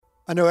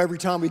I know every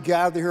time we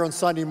gather here on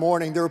Sunday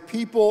morning, there are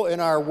people in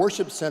our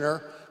worship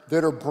center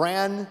that are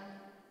brand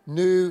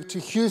new to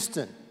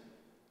Houston.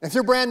 If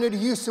you're brand new to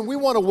Houston, we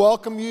want to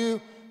welcome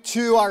you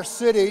to our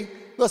city.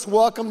 Let's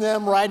welcome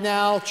them right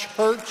now,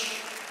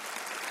 church.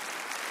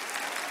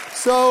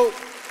 So,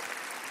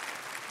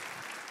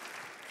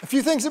 a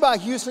few things about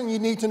Houston you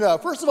need to know.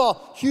 First of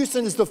all,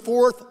 Houston is the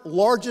fourth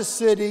largest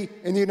city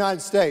in the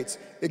United States.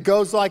 It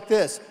goes like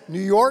this: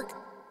 New York,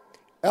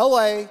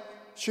 LA,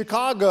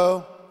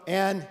 Chicago,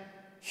 and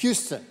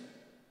Houston,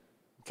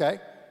 okay?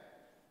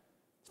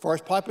 As far as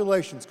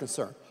population is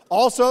concerned.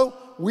 Also,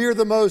 we are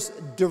the most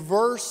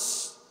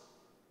diverse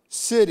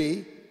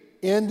city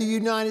in the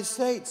United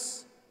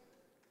States.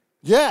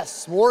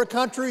 Yes, more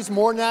countries,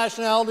 more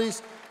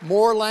nationalities,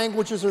 more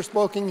languages are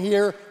spoken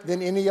here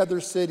than any other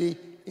city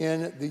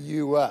in the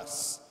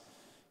U.S.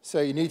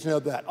 So you need to know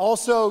that.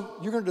 Also,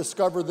 you're going to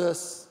discover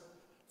this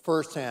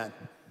firsthand.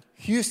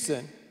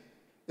 Houston,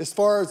 as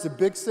far as the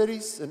big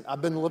cities, and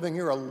I've been living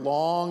here a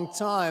long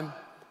time,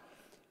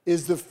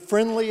 is the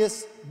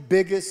friendliest,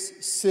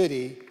 biggest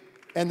city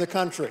in the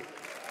country.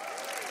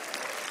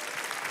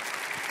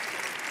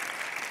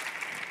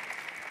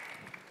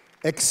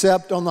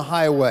 Except on the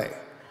highway.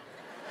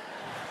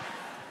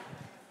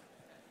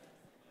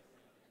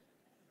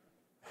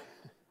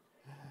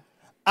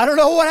 I don't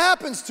know what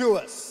happens to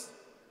us.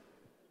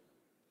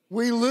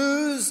 We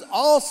lose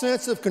all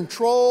sense of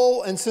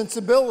control and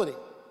sensibility.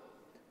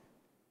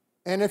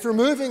 And if you're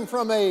moving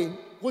from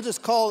we'll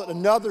just call it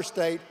another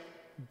state,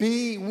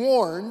 be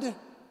warned,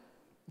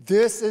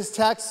 this is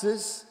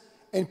Texas,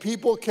 and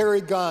people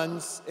carry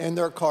guns in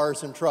their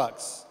cars and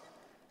trucks.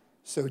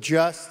 So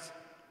just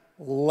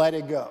let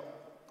it go.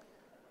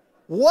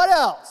 What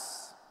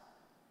else?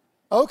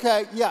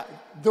 Okay, yeah,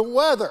 the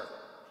weather.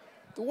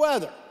 The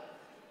weather.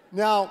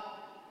 Now,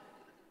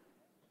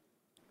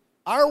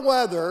 our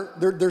weather,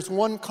 there's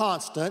one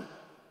constant,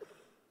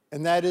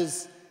 and that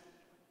is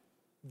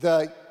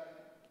the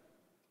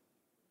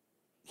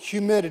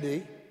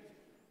humidity.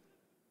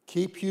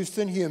 Keep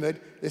Houston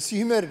humid. It's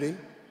humidity.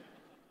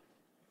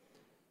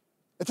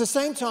 At the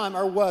same time,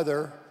 our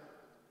weather,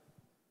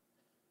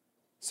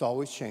 it's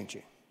always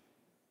changing.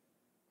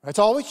 It's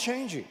always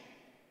changing.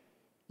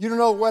 You don't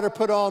know whether to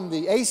put on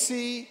the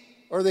AC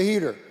or the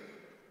heater,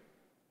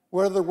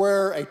 whether to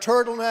wear a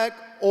turtleneck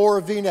or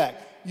a V-neck.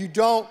 You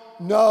don't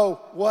know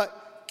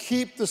what.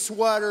 Keep the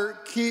sweater,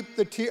 keep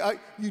the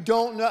you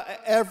don't know.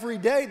 Every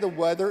day the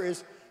weather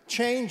is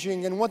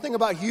changing. And one thing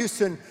about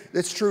Houston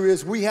that's true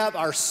is we have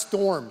our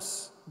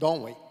storms,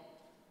 don't we?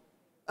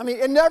 I mean,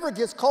 it never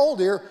gets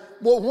cold here.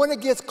 Well, when it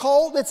gets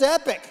cold, it's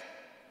epic,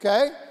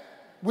 okay?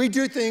 We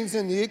do things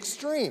in the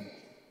extreme.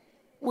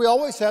 We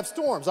always have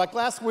storms. Like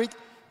last week,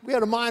 we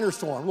had a minor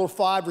storm, a little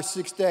 5 or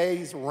 6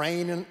 days,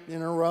 rain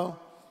in a row.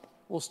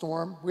 Little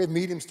storm. We have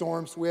medium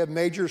storms. We have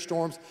major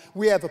storms.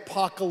 We have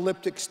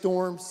apocalyptic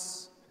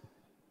storms,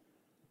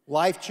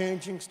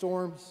 life-changing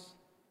storms.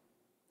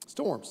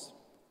 Storms.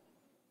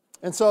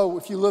 And so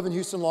if you live in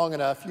Houston long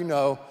enough, you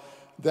know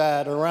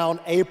that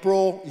around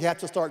April, you have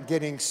to start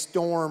getting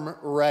storm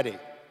ready.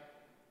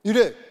 You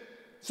do.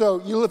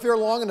 So you live here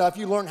long enough,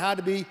 you learn how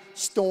to be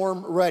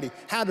storm ready,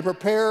 how to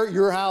prepare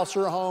your house,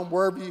 your home,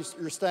 wherever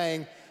you're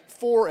staying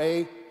for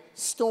a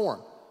storm.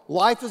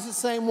 Life is the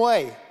same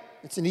way.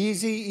 It's an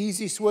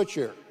easy switch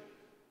here.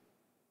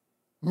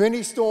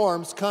 Many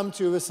storms come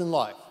to us in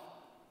life.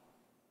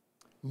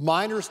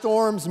 Minor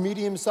storms,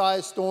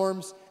 medium-sized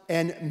storms,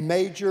 and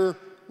major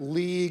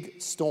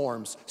league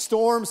storms.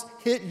 Storms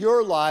hit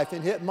your life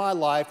and hit my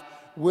life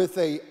with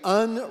an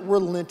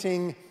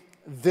unrelenting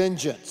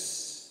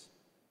vengeance.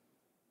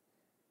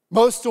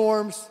 Most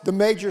storms, the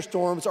major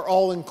storms, are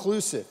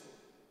all-inclusive.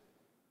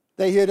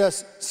 They hit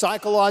us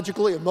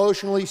psychologically,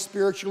 emotionally,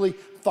 spiritually,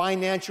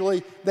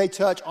 financially. They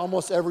touch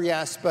almost every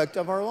aspect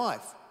of our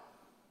life.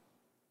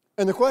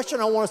 And the question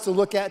I want us to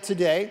look at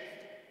today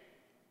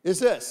is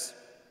this: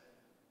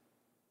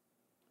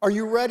 are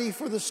you ready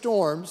for the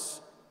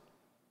storms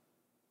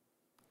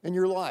in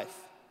your life?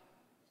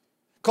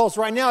 Because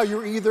right now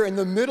you're either in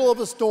the middle of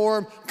a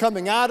storm,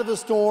 coming out of a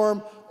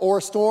storm, or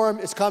a storm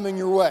is coming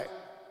your way.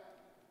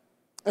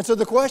 And so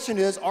the question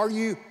is, are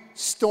you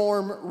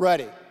storm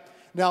ready?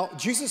 Now,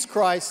 Jesus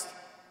Christ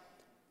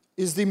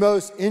is the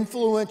most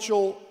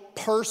influential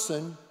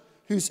person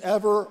who's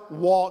ever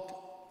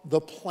walked the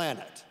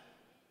planet.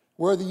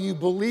 Whether you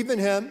believe in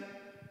him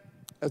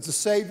as a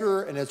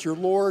Savior and as your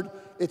Lord,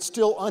 it's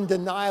still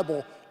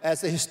undeniable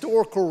as a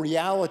historical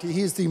reality.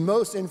 He's the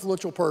most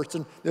influential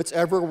person that's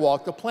ever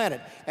walked the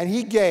planet. And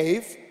he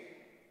gave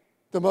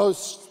the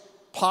most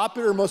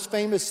popular, most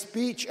famous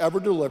speech ever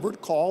delivered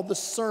called the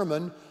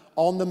Sermon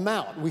on the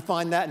Mount. We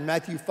find that in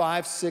Matthew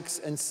 5, 6,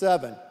 and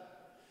 7.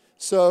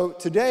 So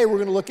today we're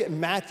going to look at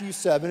Matthew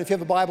 7. If you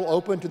have a Bible,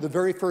 open to the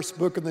very first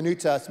book of the New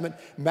Testament,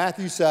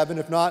 Matthew 7.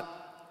 If not,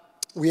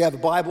 we have a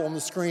Bible on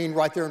the screen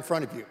right there in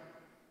front of you.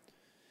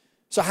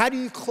 So how do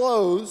you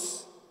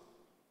close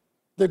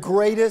the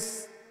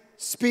greatest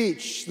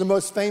speech, the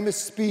most famous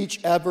speech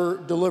ever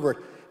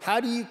delivered? How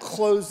do you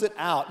close it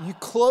out? You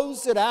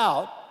close it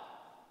out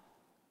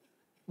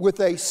with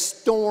a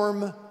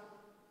storm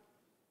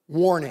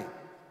warning.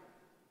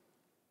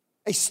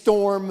 A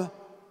storm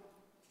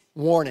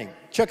warning.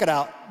 Check it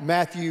out,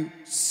 Matthew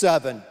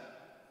 7,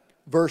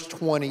 verse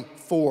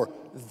 24.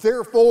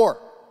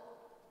 Therefore,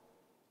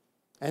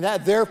 and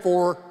that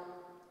therefore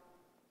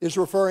is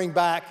referring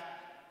back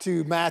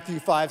to Matthew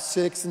 5,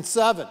 6, and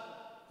 7.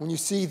 When you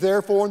see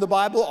therefore in the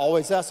Bible,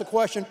 always ask the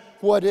question,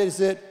 what is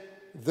it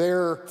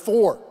there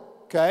for?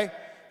 Okay?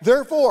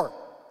 Therefore,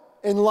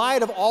 in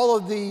light of all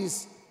of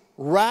these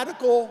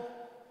radical,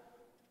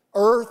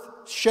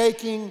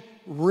 earth-shaking,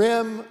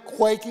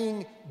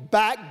 rim-quaking,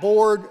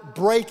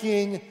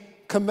 backboard-breaking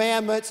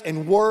commandments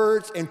and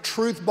words and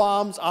truth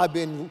bombs I've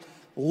been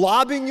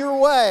lobbing your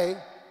way,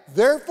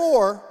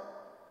 therefore,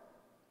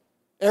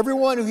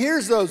 everyone who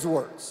hears those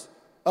words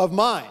of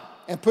mine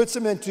and puts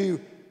them into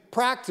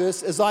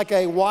practice is like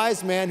a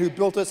wise man who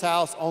built his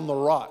house on the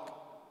rock.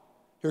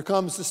 Here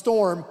comes the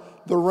storm.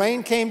 The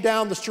rain came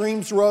down, the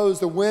streams rose,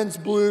 the winds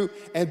blew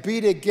and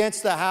beat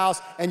against the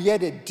house, and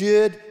yet it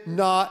did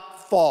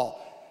not fall.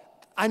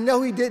 I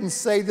know he didn't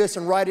say this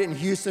and write it in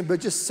Houston, but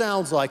it just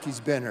sounds like he's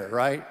been here,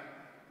 right?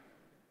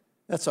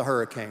 That's a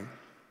hurricane.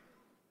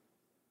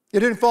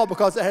 It didn't fall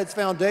because it had its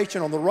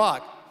foundation on the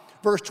rock.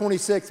 Verse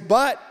 26,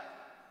 but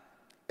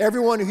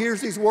everyone who hears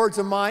these words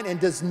of mine and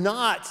does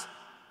not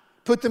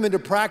put them into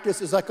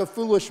practice is like a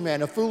foolish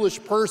man, a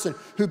foolish person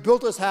who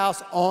built his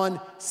house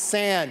on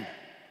sand.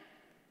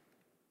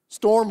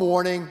 Storm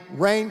warning,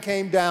 rain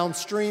came down,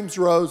 streams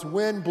rose,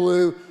 wind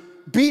blew,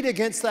 beat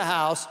against the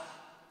house,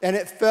 and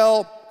it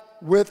fell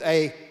with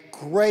a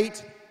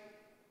great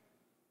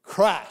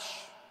crash.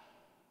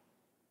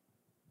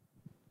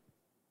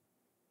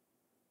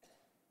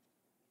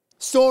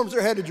 Storms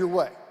are headed your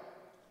way.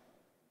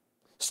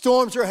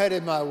 Storms are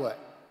headed my way.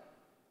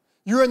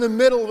 You're in the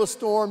middle of a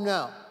storm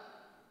now.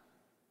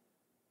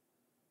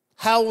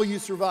 How will you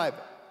survive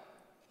it?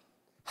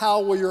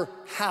 How will your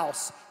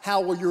house,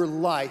 how will your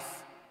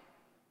life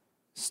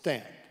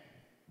stand?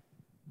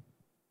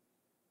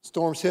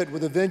 Storms hit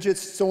with a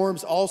vengeance.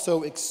 Storms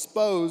also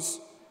expose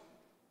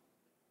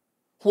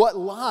what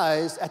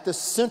lies at the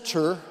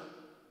center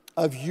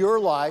of your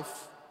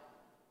life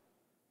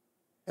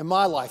and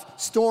my life.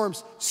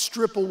 Storms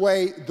strip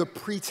away the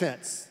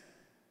pretense.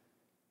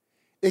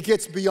 It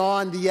gets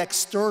beyond the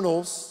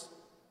externals,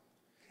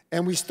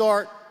 and we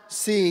start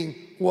seeing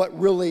what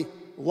really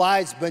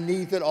lies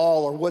beneath it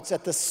all, or what's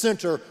at the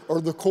center or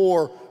the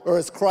core, or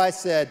as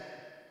Christ said,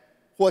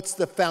 what's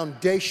the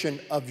foundation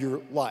of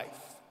your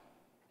life.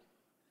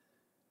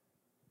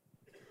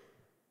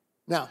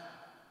 Now,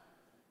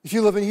 if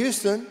you live in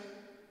Houston,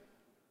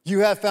 you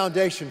have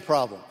foundation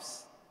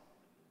problems.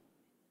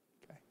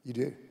 Okay, you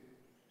do.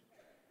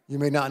 You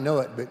may not know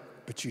it,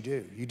 but you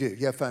do. You do.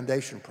 You have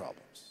foundation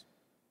problems.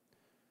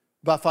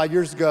 About 5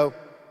 years ago,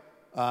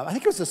 I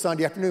think it was a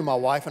Sunday afternoon, my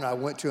wife and I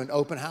went to an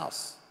open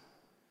house.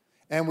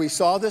 And we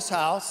saw this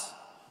house,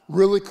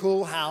 really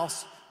cool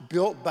house,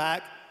 built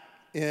back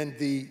in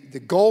the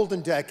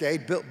golden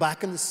decade, built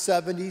back in the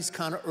 70s,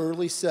 kind of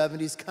early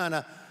 70s, kind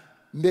of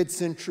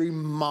mid-century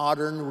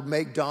modern, would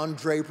make Don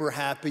Draper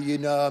happy, you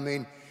know. I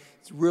mean,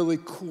 it's really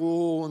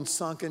cool and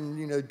sunken,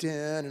 you know,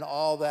 den and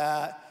all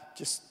that.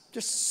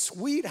 Just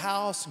sweet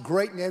house,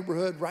 great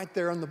neighborhood right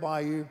there on the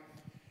bayou.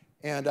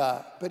 And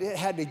but it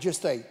had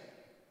just a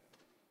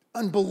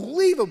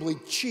unbelievably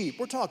cheap,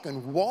 we're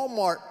talking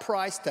Walmart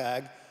price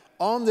tag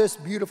on this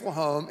beautiful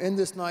home in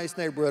this nice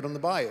neighborhood on the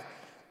bayou.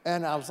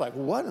 And I was like,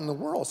 what in the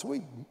world? So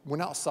we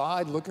went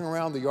outside looking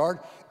around the yard,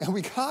 and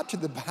we got to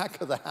the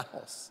back of the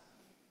house.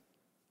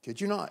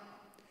 Kid you not.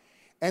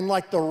 And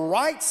like the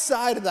right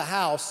side of the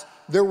house,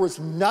 there was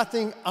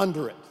nothing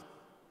under it.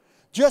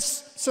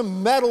 Just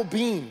some metal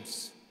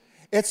beams.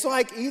 It's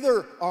like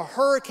either a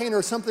hurricane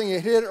or something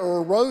had hit or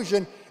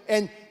erosion,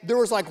 and there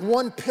was like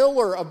one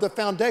pillar of the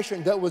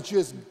foundation that was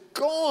just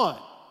gone.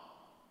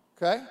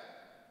 Okay?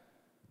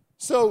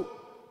 So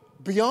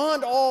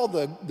beyond all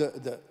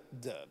the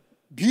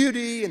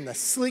beauty and the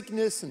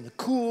sleekness and the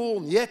cool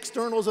and the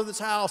externals of this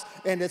house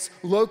and its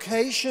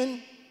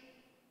location,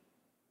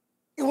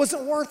 it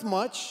wasn't worth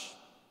much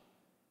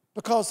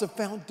because the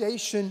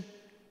foundation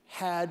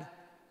had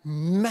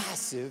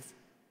massive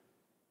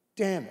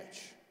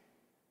damage.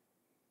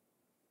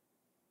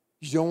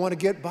 You don't want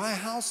to buy a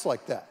house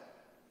like that.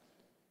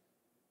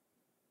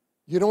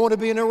 You don't want to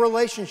be in a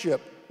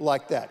relationship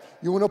like that.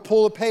 You want to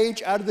pull a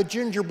page out of the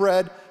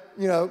gingerbread,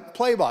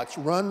 play box.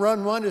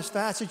 Run as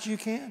fast as you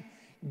can.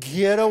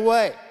 Get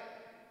away.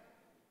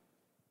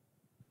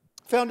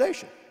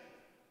 Foundation.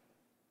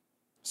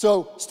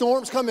 So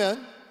storms come in,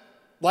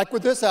 like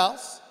with this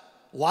house,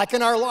 like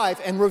in our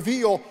life, and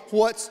reveal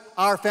what's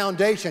our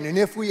foundation. And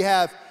if we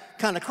have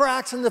kind of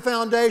cracks in the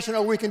foundation,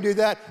 or we can do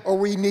that, or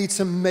we need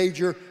some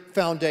major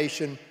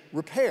foundation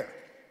repair.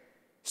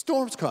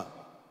 Storms come.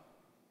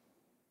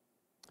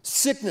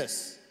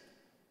 Sickness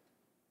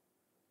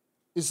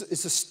is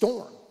a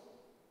storm.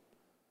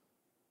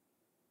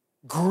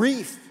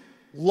 Grief,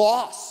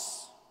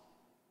 loss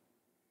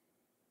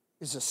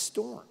is a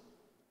storm.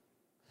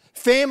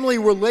 Family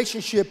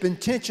relationship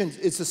intentions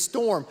is a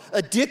storm.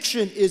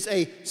 Addiction is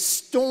a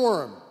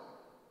storm.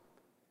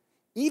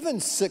 Even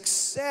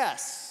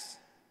success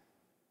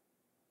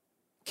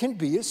can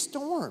be a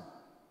storm.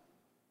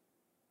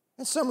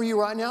 And some of you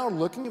right now are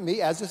looking at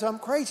me as if I'm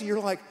crazy. You're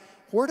like,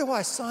 where do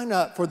I sign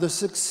up for the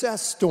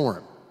success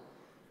storm?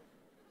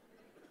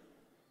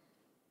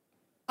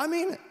 I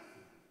mean,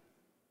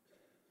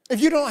 if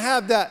you don't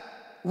have that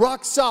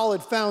rock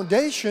solid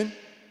foundation,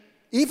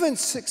 even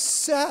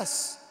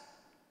success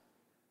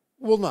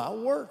will not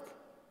work.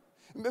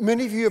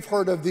 Many of you have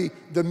heard of the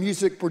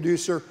music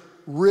producer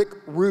Rick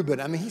Rubin.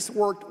 I mean, he's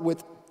worked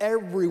with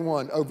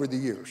everyone over the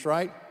years,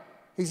 right?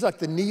 He's like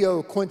the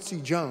neo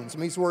Quincy Jones. I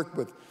mean, he's worked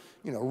with,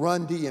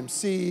 Run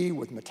DMC,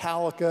 with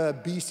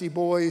Metallica, Beastie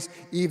Boys,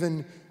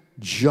 even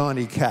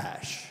Johnny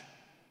Cash,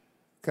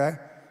 okay?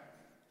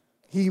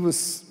 He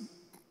was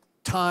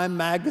Time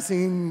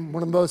magazine,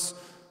 one of the most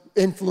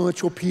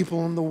influential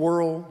people in the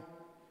world.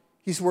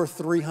 He's worth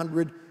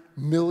 $300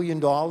 million.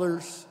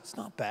 It's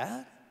not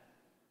bad.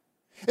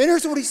 And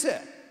here's what he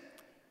said.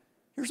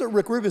 Here's what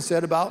Rick Rubin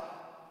said about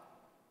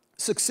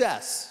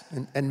success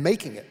and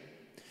making it.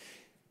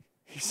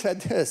 He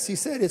said this. He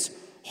said, it's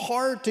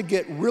hard to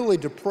get really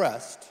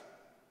depressed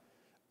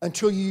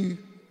until your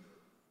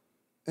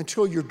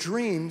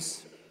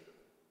dreams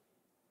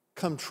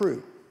come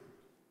true.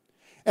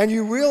 And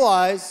you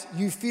realize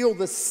you feel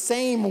the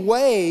same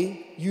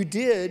way you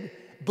did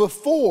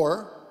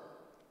before,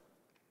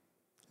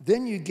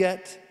 then you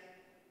get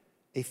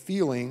a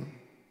feeling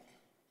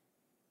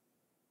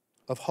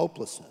of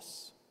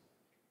hopelessness.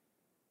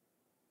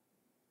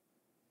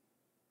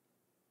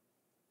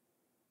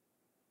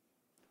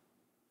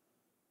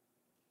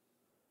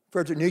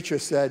 Friedrich Nietzsche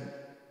said,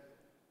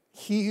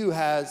 he who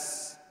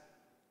has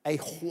a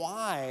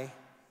why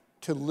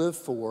to live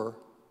for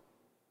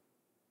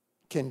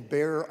can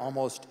bear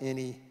almost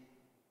any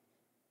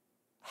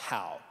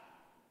how.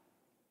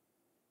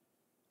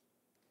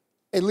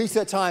 At least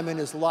that time in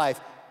his life,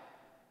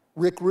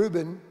 Rick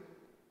Rubin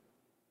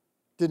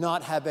did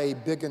not have a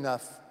big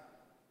enough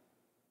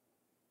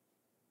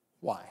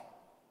why.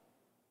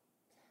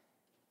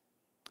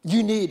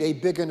 You need a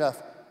big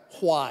enough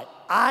why.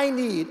 I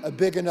need a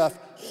big enough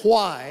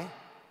why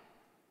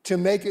to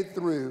make it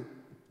through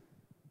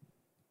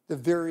the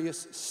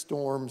various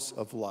storms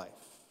of life.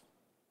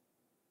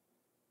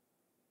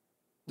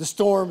 The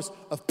storms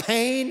of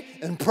pain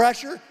and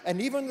pressure,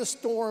 and even the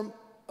storm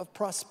of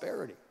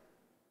prosperity.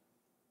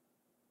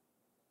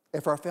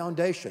 If our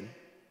foundation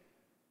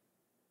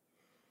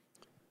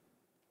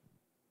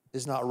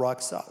is not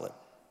rock solid.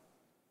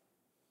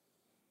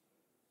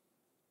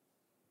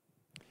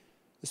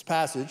 This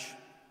passage,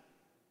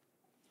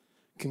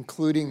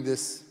 concluding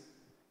this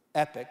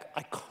epic,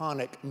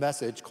 iconic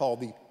message called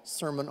the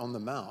Sermon on the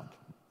Mount,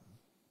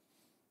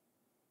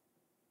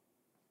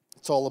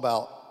 it's all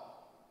about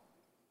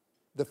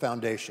the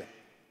foundation.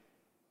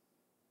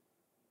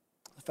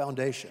 The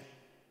foundation.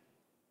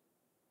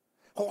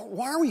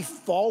 Why are we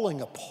falling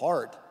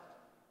apart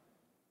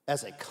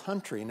as a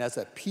country and as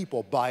a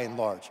people by and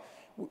large?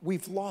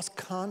 We've lost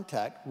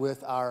contact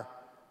with our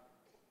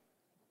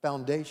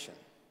foundation.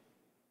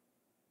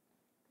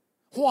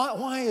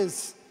 Why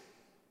is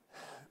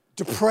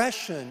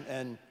depression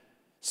and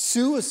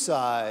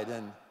suicide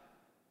and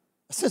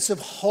a sense of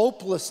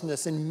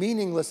hopelessness and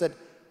meaningless at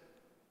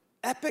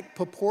epic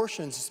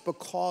proportions? It's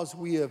because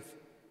we have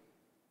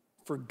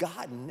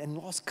forgotten and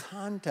lost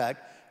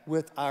contact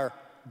with our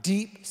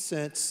deep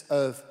sense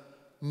of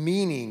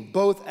meaning,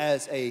 both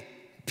as a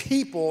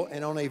people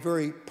and on a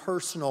very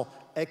personal,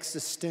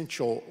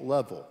 existential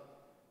level.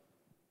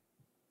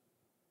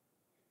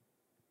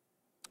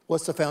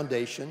 What's the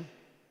foundation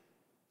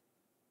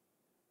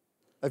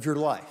of your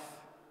life?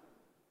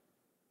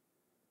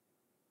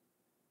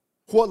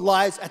 What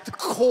lies at the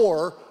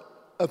core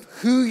of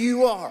who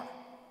you are?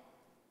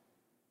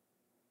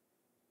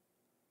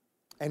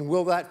 And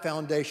will that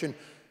foundation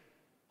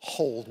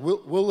hold?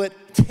 Will it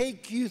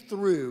take you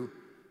through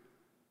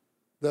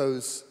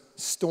those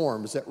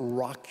storms that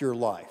rock your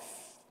life?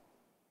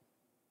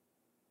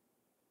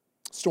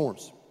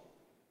 Storms.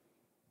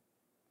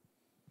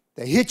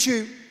 They hit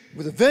you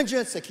with a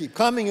vengeance. They keep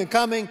coming and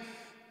coming.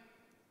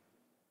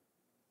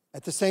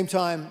 At the same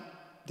time,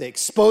 they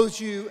expose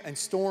you, and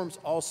storms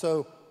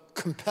also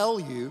compel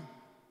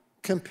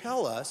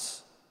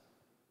us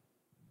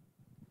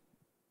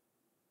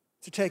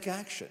to take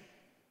action.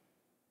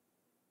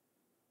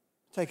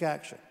 Take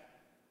action.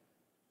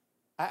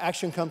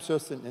 Action comes to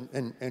us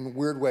in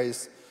weird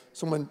ways.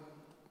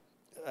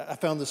 I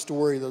found this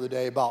story the other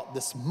day about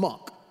this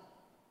monk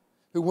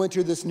who went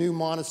to this new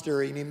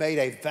monastery, and he made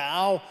a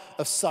vow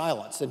of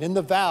silence. And in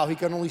the vow, he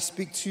could only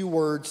speak 2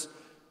 words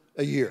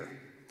a year.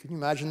 Can you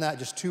imagine that?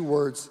 Just 2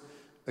 words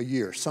a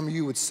year. Some of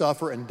you would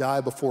suffer and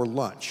die before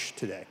lunch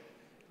today.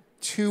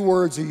 2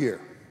 words a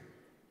year.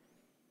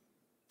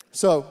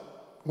 So,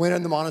 went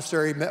in the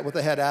monastery, met with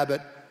the head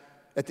abbot.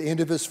 At the end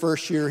of his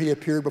first year, he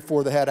appeared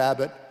before the head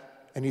abbot,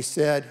 and he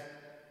said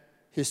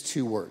his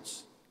 2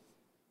 words: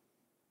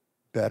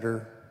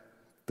 better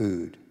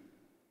food.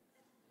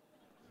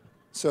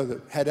 So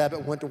the head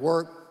abbot went to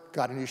work,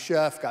 got a new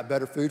chef, got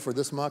better food for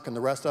this monk and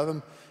the rest of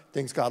them.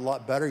 Things got a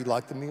lot better. He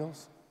liked the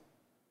meals.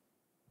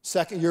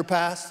 Second year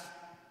passed,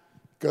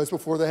 goes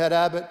before the head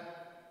abbot,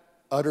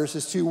 utters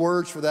his 2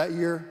 words for that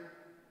year: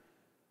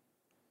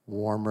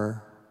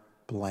 warmer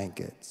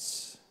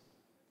blankets.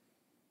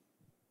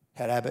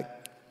 Head abbot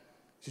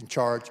is in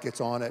charge, gets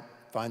on it,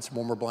 finds some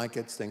warmer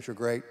blankets, things are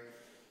great.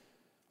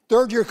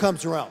 Third year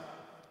comes around.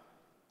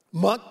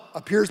 Monk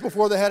appears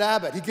before the head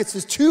abbot. He gets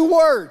his 2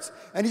 words,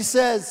 and he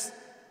says,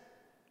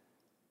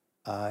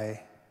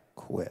 I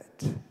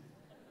quit.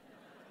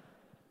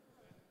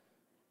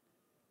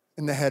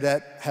 And the head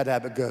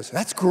abbot goes,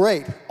 that's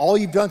great. All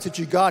you've done since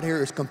you got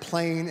here is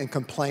complain and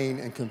complain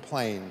and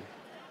complain.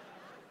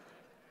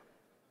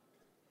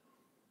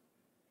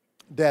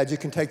 Dad, you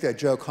can take that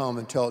joke home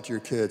and tell it to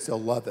your kids. They'll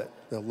love it.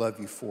 They'll love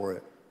you for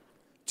it.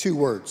 2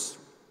 words.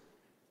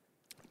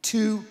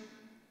 2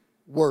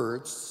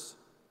 words,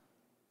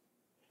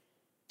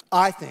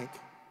 I think,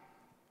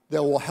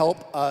 that will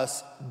help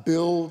us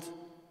build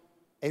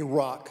a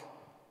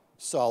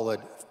rock-solid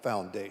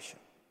foundation.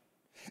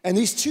 And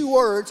these 2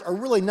 words are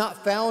really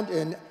not found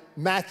in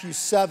Matthew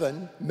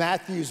 7,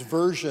 Matthew's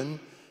version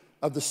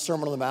of the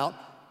Sermon on the Mount.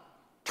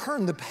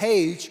 Turn the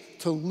page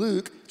to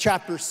Luke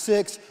chapter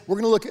 6. We're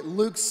going to look at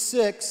Luke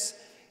 6,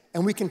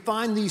 and we can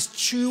find these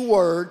 2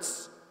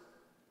 words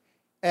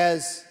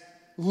as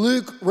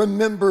Luke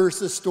remembers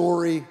the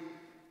story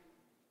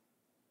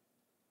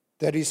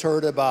that he's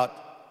heard about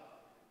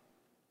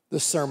the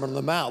Sermon on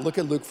the Mount. Look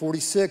at Luke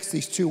 46.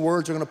 These 2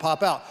 words are going to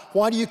pop out.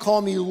 Why do you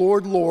call me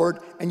Lord, Lord,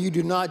 and you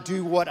do not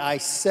do what I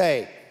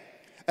say?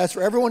 As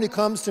for everyone who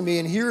comes to me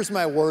and hears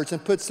my words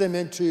and puts them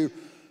into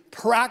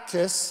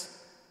practice,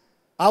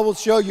 I will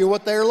show you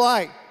what they're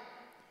like.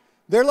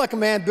 They're like a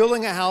man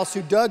building a house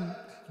who dug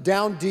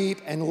down deep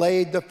and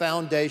laid the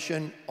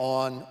foundation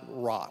on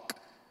rock.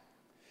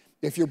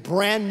 If you're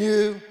brand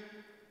new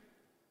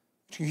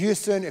to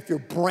Houston, if you're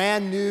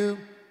brand new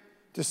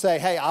to say,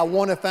 hey, I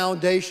want a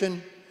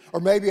foundation, or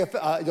maybe if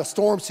the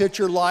storms hit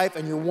your life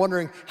and you're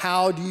wondering,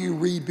 how do you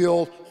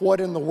rebuild? What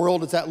in the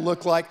world does that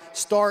look like?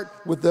 Start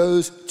with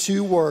those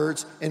 2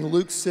 words in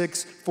Luke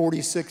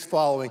 6:46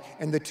 following.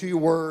 And the 2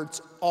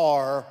 words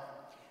are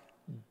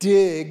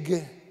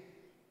dig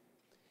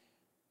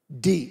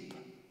deep.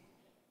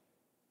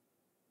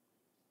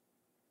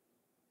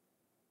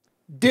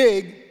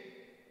 Dig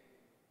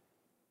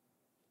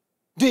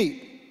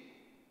deep.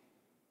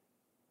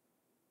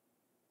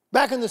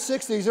 Back in the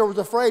 60s, there was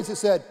a phrase that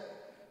said,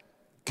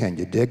 can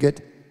you dig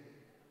it?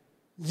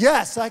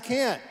 Yes, I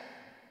can.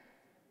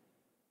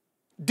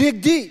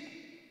 Dig deep.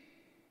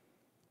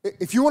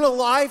 If you want a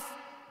life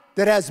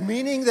that has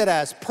meaning, that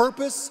has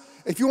purpose,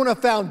 if you want a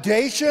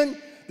foundation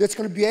that's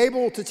going to be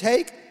able to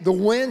take the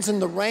winds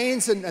and the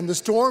rains and the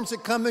storms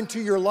that come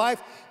into your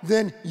life,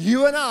 then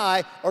you and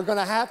I are going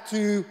to have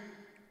to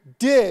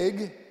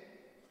dig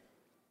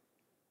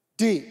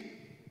deep.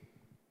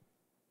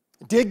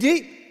 Dig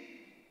deep.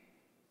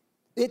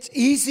 It's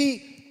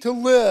easy to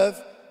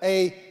live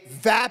a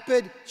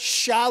vapid,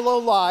 shallow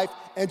life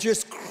and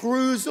just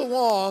cruise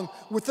along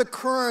with the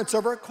currents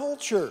of our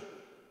culture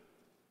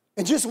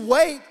and just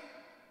wait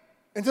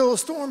until the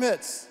storm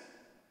hits.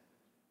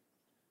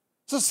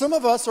 So some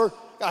of us are,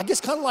 I guess,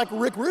 kind of like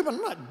Rick Rubin.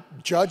 I'm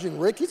not judging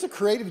Rick. He's a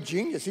creative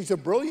genius. He's a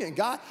brilliant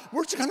guy.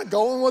 We're just kind of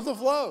going with the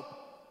flow.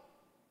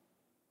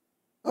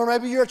 Or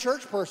maybe you're a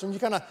church person. You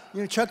kind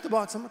of, check the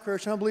box. I'm a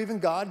Christian. I believe in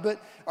God.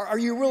 But are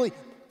you really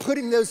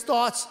putting those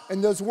thoughts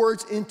and those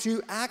words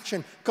into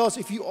action? Because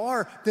if you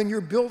are, then you're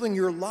building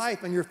your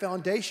life and your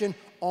foundation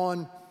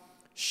on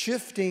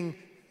shifting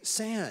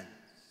sand.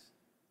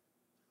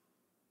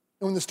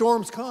 And when the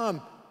storms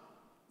come,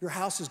 your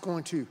house is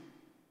going to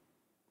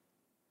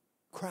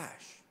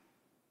crash.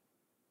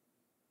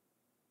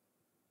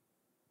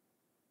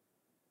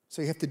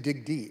 So you have to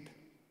dig deep.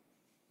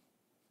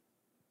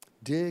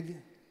 Dig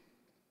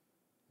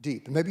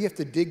deep. Maybe you have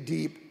to dig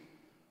deep.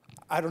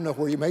 I don't know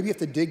where maybe you have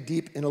to dig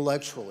deep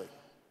intellectually.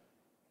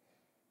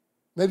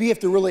 Maybe you have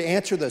to really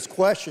answer those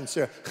questions.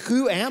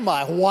 Who am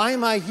I? Why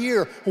am I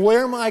here?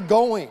 Where am I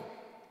going?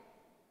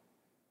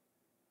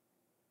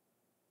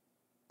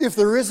 If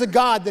there is a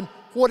God, then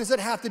what does it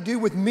have to do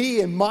with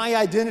me and my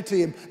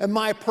identity and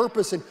my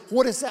purpose? And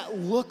what does that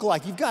look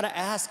like? You've got to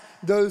ask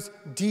those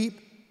deep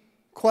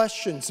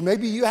questions.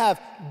 Maybe you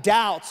have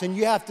doubts and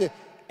you have to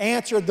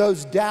answer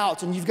those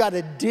doubts, and you've got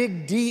to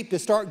dig deep to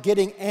start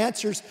getting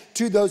answers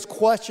to those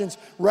questions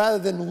rather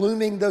than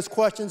looming those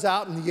questions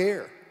out in the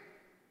air.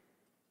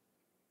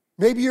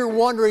 Maybe you're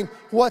wondering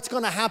what's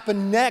going to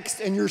happen next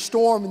in your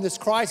storm, in this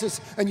crisis,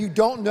 and you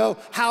don't know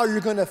how you're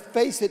going to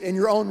face it in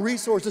your own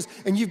resources,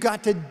 and you've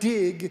got to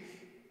dig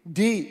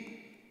deep.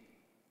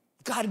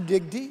 You've got to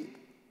dig deep.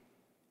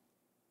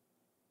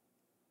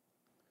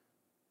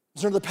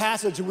 There's another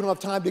passage that we don't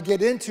have time to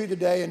get into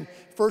today in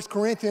 1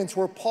 Corinthians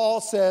where Paul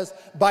says,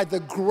 by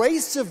the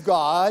grace of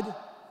God,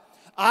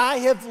 I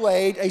have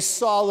laid a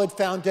solid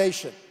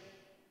foundation.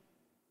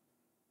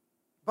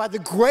 By the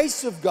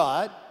grace of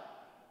God,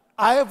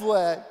 I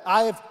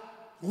have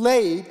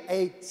laid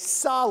a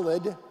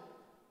solid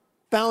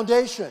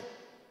foundation.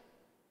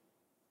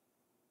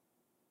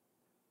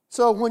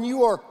 So when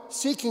you are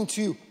seeking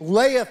to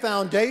lay a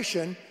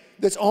foundation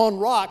that's on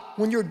rock,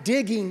 when you're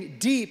digging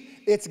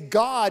deep, it's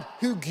God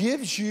who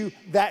gives you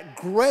that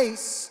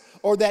grace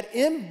or that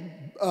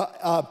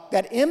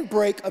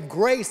inbreak of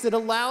grace that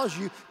allows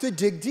you to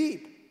dig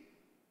deep.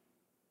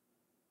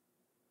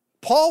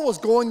 Paul was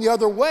going the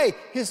other way.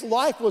 His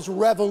life was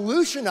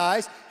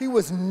revolutionized. He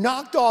was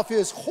knocked off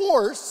his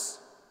horse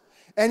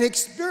and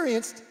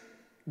experienced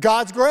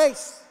God's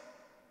grace.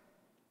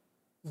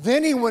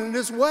 Then he went in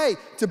his way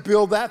to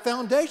build that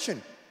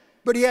foundation.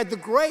 But he had the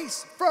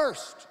grace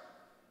first.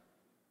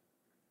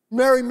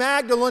 Mary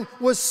Magdalene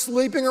was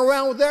sleeping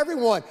around with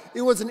everyone.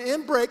 It was an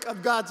inbreak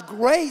of God's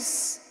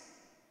grace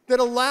that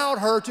allowed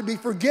her to be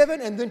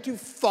forgiven and then to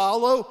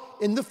follow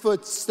in the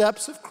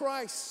footsteps of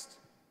Christ.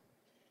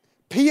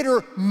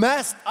 Peter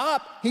messed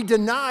up. He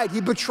denied.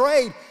 He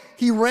betrayed.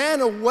 He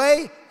ran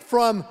away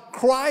from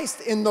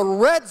Christ in the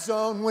red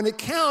zone when it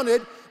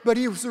counted, but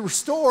he was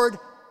restored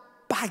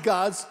by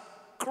God's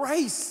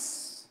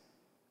grace.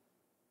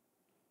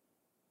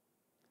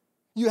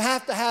 You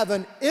have to have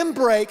an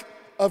inbreak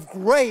of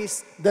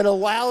grace that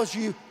allows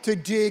you to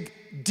dig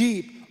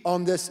deep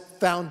on this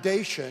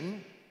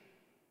foundation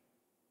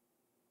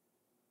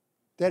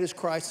that is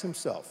Christ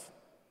himself.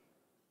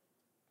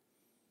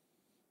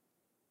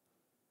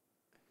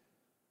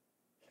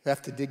 You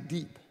have to dig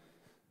deep.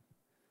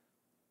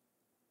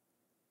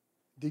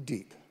 Dig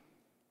deep.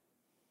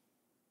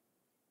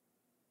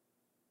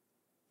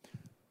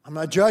 I'm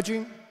not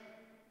judging,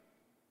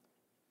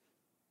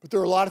 but there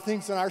are a lot of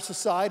things in our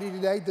society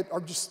today that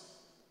are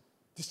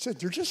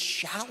they're just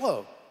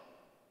shallow.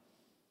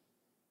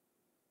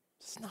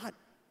 They're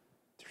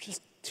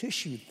just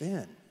tissue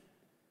thin.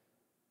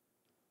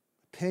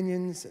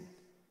 Opinions and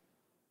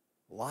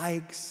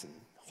likes and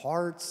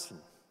hearts and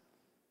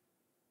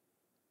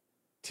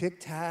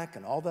TikTok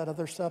and all that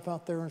other stuff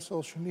out there on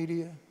social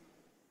media.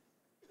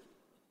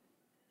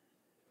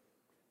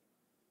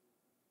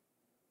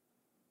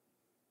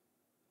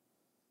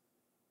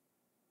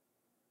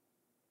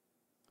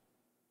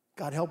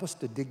 God, help us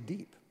to dig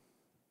deep.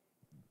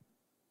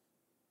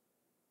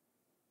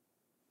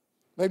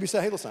 Maybe you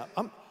say, hey, listen,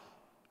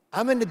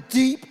 I'm in a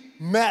deep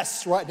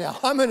mess right now.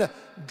 I'm in a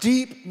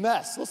deep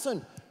mess.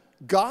 Listen,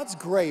 God's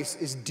grace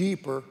is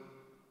deeper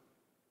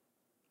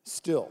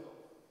still.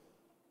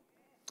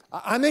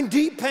 I'm in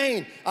deep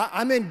pain.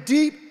 I'm in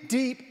deep,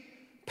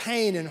 deep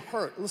pain and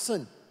hurt.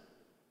 Listen,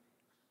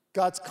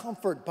 God's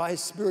comfort by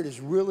his Spirit is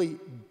really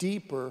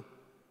deeper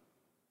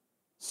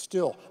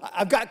still.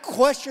 I've got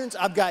questions.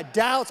 I've got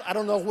doubts. I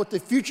don't know what the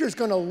future is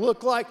going to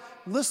look like.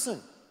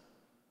 Listen,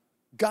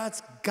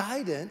 God's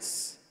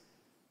guidance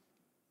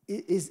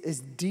is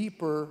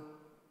deeper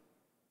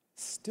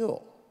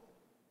still.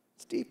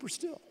 It's deeper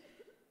still.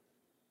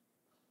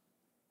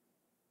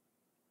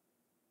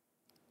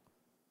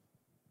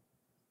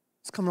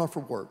 It's coming home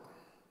from work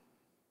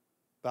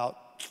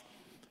about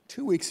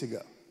 2 weeks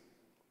ago.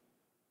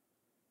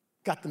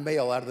 Got the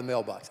mail out of the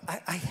mailbox.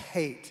 I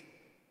hate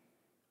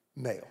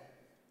mail.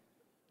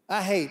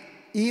 I hate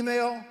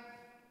email.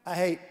 I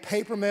hate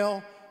paper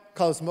mail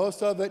because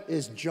most of it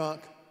is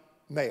junk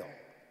mail.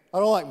 I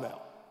don't like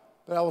mail,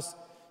 but I was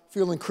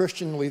feeling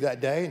Christianly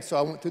that day, and so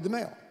I went through the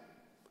mail.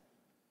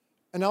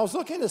 And I was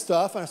looking at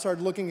stuff, and I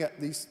started looking at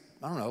these,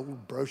 I don't know,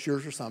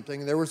 brochures or something,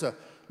 and there was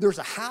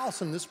a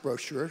house in this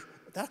brochure.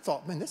 I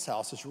thought, man, this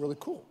house is really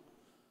cool,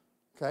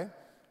 okay?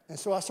 And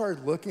so I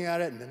started looking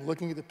at it and then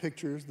looking at the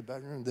pictures, the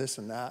bedroom, this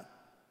and that.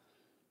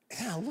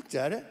 And I looked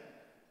at it.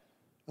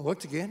 I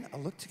looked again. I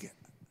looked again.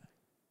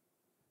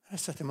 And I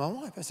said to my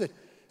wife, I said,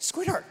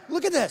 sweetheart,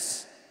 look at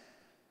this.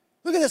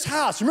 Look at this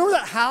house. Remember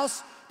that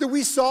house that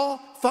we saw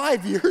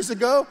 5 years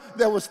ago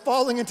that was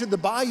falling into the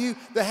bayou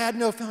that had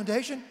no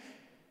foundation?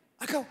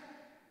 I go,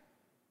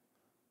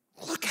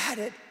 look at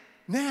it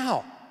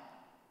now.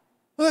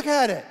 Look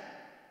at it.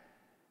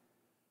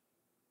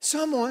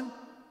 Someone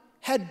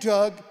had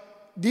dug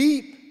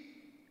deep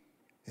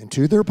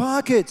into their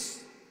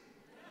pockets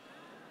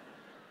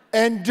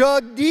and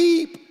dug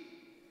deep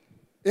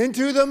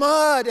into the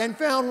mud and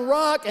found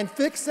rock and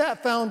fixed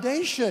that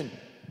foundation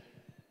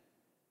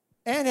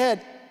and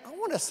had, I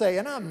want to say,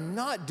 and I'm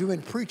not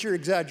doing preacher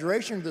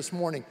exaggeration this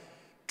morning,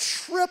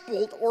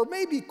 tripled or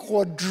maybe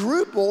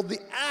quadrupled the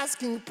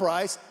asking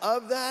price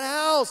of that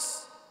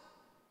house.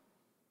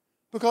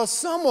 Because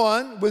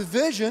someone with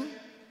vision,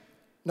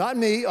 not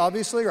me,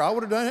 obviously, or I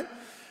would have done it.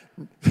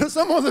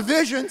 Someone with a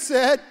vision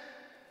said,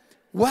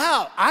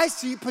 wow, I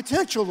see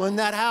potential in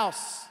that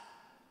house.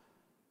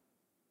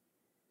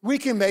 We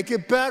can make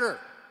it better.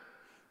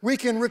 We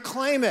can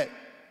reclaim it.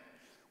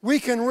 We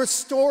can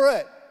restore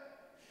it.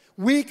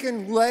 We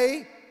can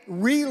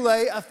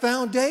relay a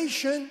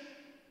foundation,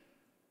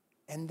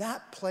 and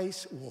that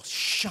place will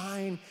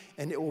shine,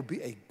 and it will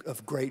be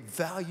of great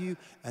value,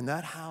 and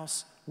that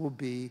house will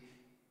be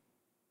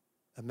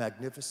a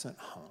magnificent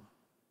home.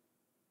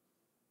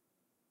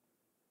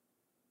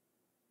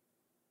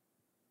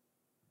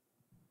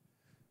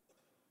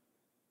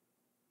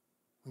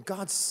 When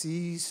God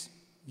sees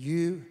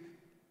you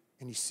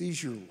and he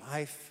sees your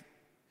life,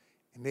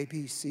 and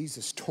maybe he sees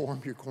the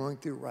storm you're going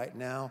through right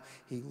now,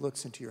 he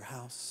looks into your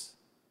house.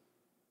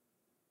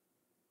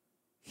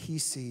 He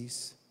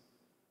sees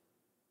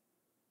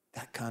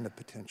that kind of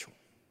potential.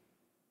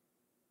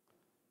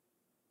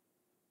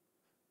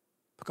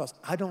 Because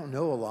I don't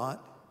know a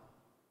lot.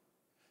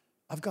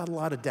 I've got a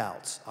lot of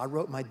doubts. I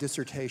wrote my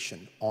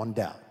dissertation on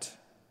doubt.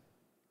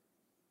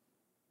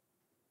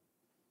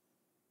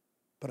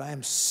 But I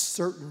am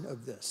certain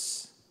of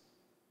this,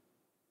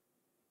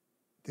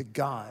 that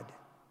God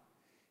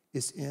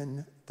is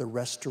in the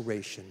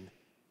restoration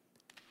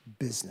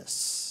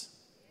business.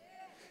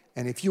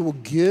 And if you will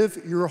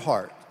give your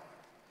heart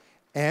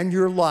and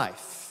your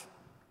life,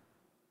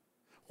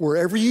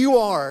 wherever you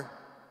are,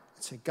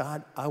 and say,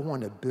 God, I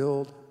want to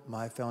build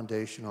my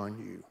foundation on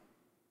you,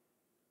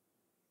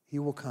 he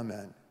will come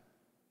in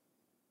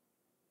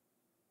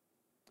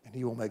and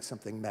he will make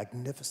something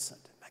magnificent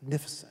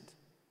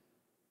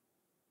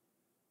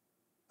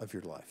of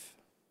your life.